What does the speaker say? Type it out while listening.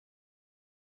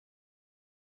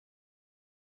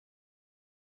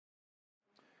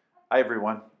Hi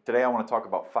everyone. Today I want to talk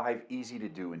about 5 easy to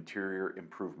do interior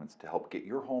improvements to help get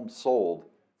your home sold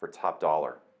for top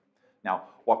dollar. Now,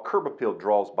 while curb appeal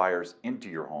draws buyers into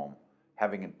your home,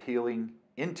 having appealing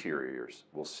interiors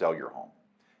will sell your home.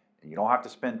 And you don't have to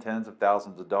spend tens of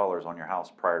thousands of dollars on your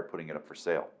house prior to putting it up for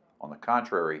sale. On the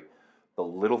contrary, the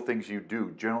little things you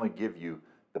do generally give you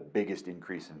the biggest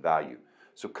increase in value.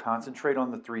 So concentrate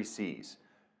on the 3 C's: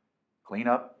 clean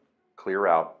up, clear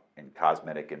out, and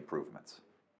cosmetic improvements.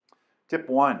 Tip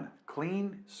 1,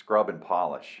 clean, scrub, and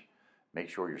polish. Make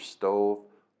sure your stove,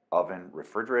 oven,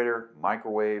 refrigerator,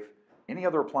 microwave, any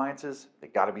other appliances, they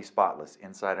gotta be spotless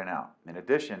inside and out. In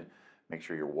addition, make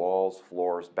sure your walls,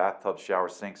 floors, bathtubs,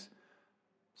 showers, sinks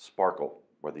sparkle.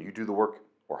 Whether you do the work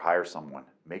or hire someone,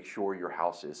 make sure your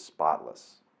house is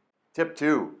spotless. Tip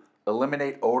 2,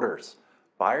 eliminate odors.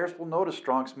 Buyers will notice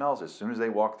strong smells as soon as they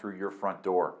walk through your front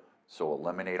door, so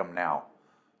eliminate them now.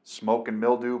 Smoke and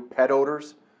mildew, pet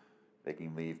odors, they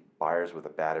can leave buyers with a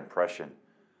bad impression.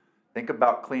 Think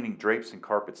about cleaning drapes and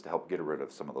carpets to help get rid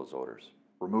of some of those odors.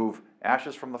 Remove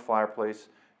ashes from the fireplace.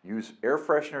 Use air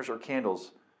fresheners or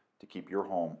candles to keep your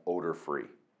home odor-free.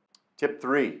 Tip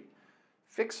 3,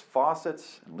 fix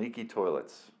faucets and leaky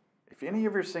toilets. If any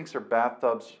of your sinks or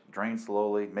bathtubs drain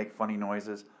slowly, make funny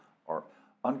noises, or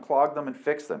unclog them and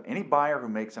fix them, any buyer who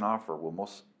makes an offer will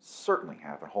most certainly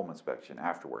have a home inspection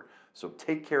afterward. So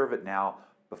take care of it now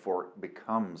before it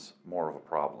becomes more of a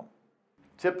problem.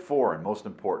 Tip 4, and most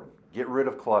important, get rid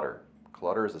of clutter.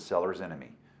 Clutter is the seller's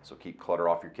enemy. So keep clutter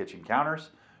off your kitchen counters,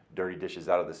 dirty dishes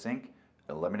out of the sink.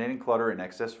 Eliminating clutter and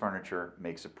excess furniture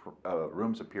makes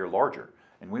rooms appear larger.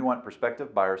 And we want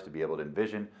prospective buyers to be able to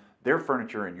envision their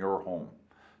furniture in your home.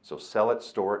 So sell it,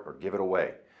 store it, or give it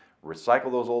away. Recycle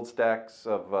those old stacks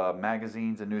of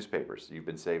magazines and newspapers you've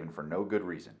been saving for no good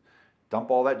reason. Dump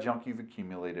all that junk you've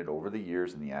accumulated over the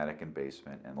years in the attic and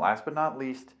basement. And last but not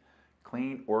least,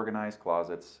 clean, organized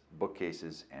closets,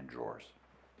 bookcases, and drawers.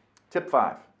 Tip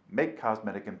 5, make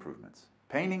cosmetic improvements.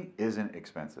 Painting isn't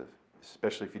expensive,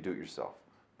 especially if you do it yourself.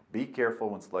 Be careful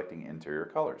when selecting interior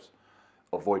colors.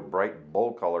 Avoid bright,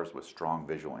 bold colors with strong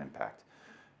visual impact.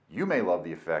 You may love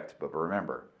the effect, but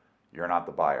remember, you're not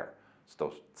the buyer.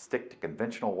 So stick to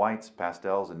conventional whites,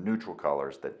 pastels, and neutral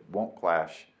colors that won't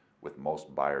clash with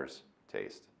most buyers'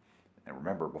 taste. And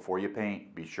remember, before you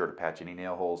paint, be sure to patch any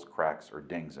nail holes, cracks, or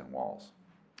dings in walls.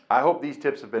 I hope these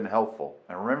tips have been helpful.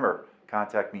 And remember,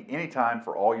 contact me anytime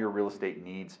for all your real estate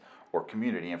needs or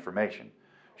community information.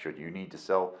 Should you need to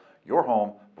sell your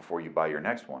home before you buy your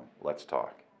next one, let's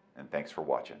talk. And thanks for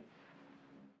watching.